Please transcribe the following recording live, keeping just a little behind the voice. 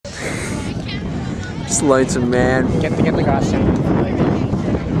Just lonesome man. Get the grass down.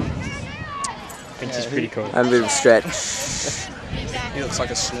 Thinks he's pretty cool. Have a bit of a stretch. He looks like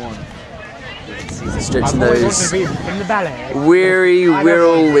a swan. Stretching those in the ballet. weary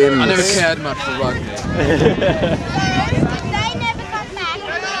Wirral limbs. I never cared much for rugby.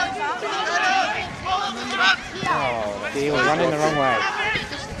 Oh, he was running the wrong way.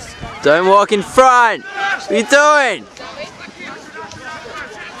 Don't walk in front! What are you doing?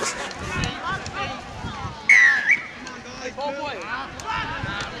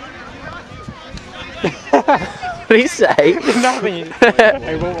 What do you say? Nothing.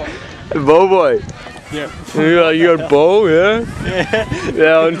 Hey, Ball boy. Yeah. You got a ball, yeah?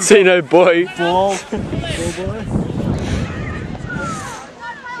 Yeah, I don't see no boy. Ball.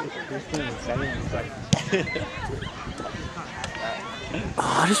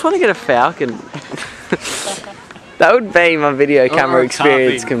 Oh, I just want to get a falcon. That would be my video camera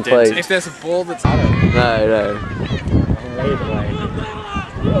experience complete. If there's a ball that's... No.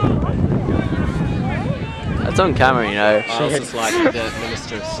 That's on camera, you know. I was just like the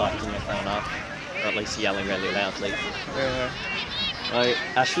minister is psyching everyone up, or at least yelling really loudly. Yeah.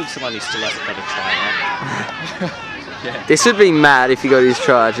 I should someone who still hasn't got a try out. Yeah. This would be mad if he got his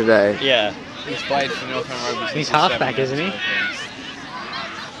try today. Yeah. He's played for Northholm Rugby. He's halfback, isn't he?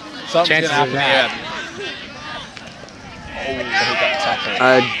 Something's gonna happen here. Oh, but he got tackled.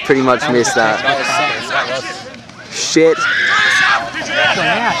 I pretty much missed that. Shit.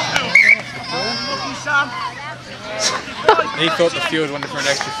 He thought the field went for an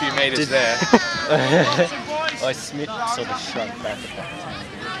extra few metres there. Smith sort of shrugged back at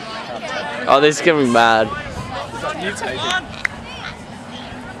that time. Oh, this is gonna be mad. You take it.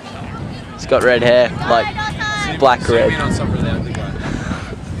 He's got red hair, like black Zoom red. in on some really ugly guy.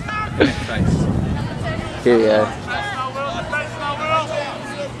 Face. Here we go.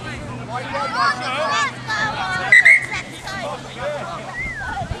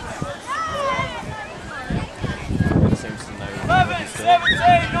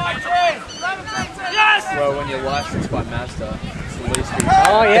 Well, when you're licensed by Mazda, it's the least thing.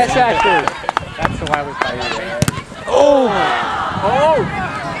 Oh yes, actually. That's the way we play it. Oh!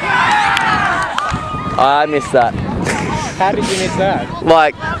 I missed that. How did you miss that?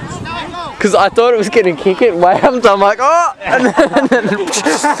 Like, because I thought it was going to kick it way up, so I'm like, oh! And then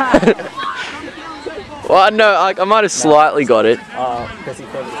well, no, I might have slightly got it. Oh, because he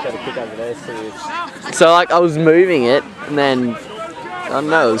thought he was going to kick over there, So, like, I was moving it, and then, I don't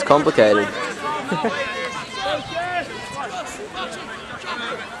know, it was complicated.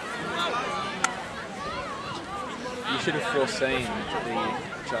 You should have foreseen the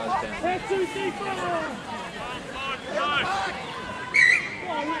charge down. I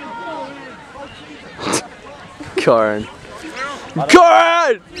Corin!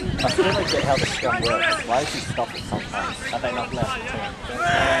 still don't get how the scrum works. Why does he stop it sometimes? Are they not allowed to turn?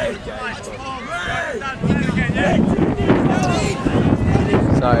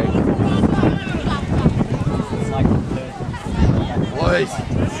 Sorry. It's like Boys!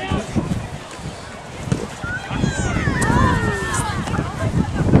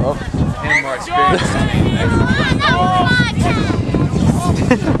 Oh. And more experience.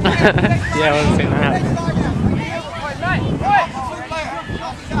 Yeah, I wasn't saying that.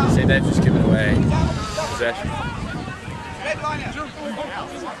 See, they've just given away possession.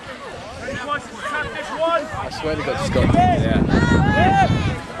 I swear to God, just got it out.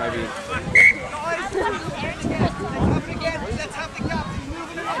 Maybe.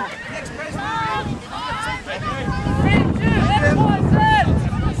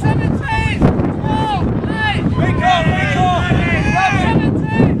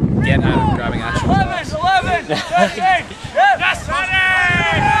 Get out of grabbing action. 11!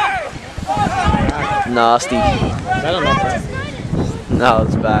 Nasty. Is that a knock? No,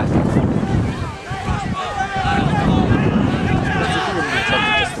 it's back.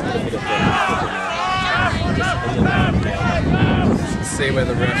 See where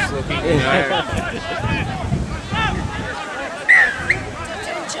the ref's looking, you know.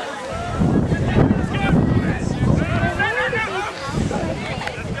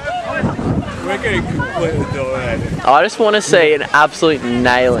 We're getting completely dominated. I just want to see an absolute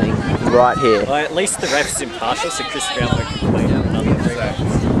nailing right here. Well, at least the ref's impartial, so Chris Brown won't complain out another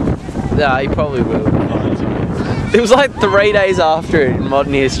thing. Yeah, he probably will. It was like 3 days after it in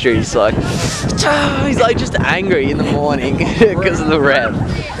modern history. He's like, he's like just angry in the morning because of the ref.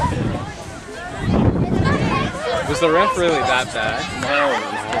 Was the ref really that bad? No.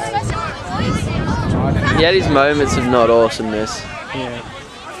 He had his moments of not awesomeness. Yeah.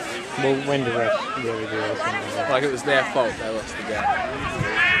 Well, when the ref really do this? Like it was their fault they lost the game.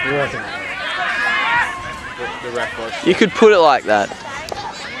 It wasn't. The ref was. You could put it like that.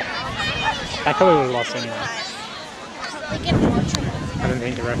 That probably would have lost anyway. I don't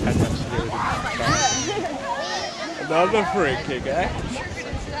think the ref had much to do with it. Another free kick, eh?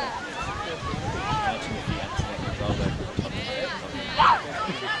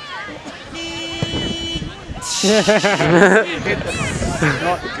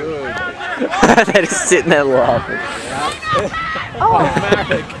 Not good. They're just sitting there laughing.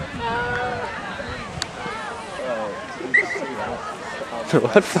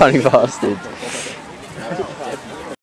 What funny bastard.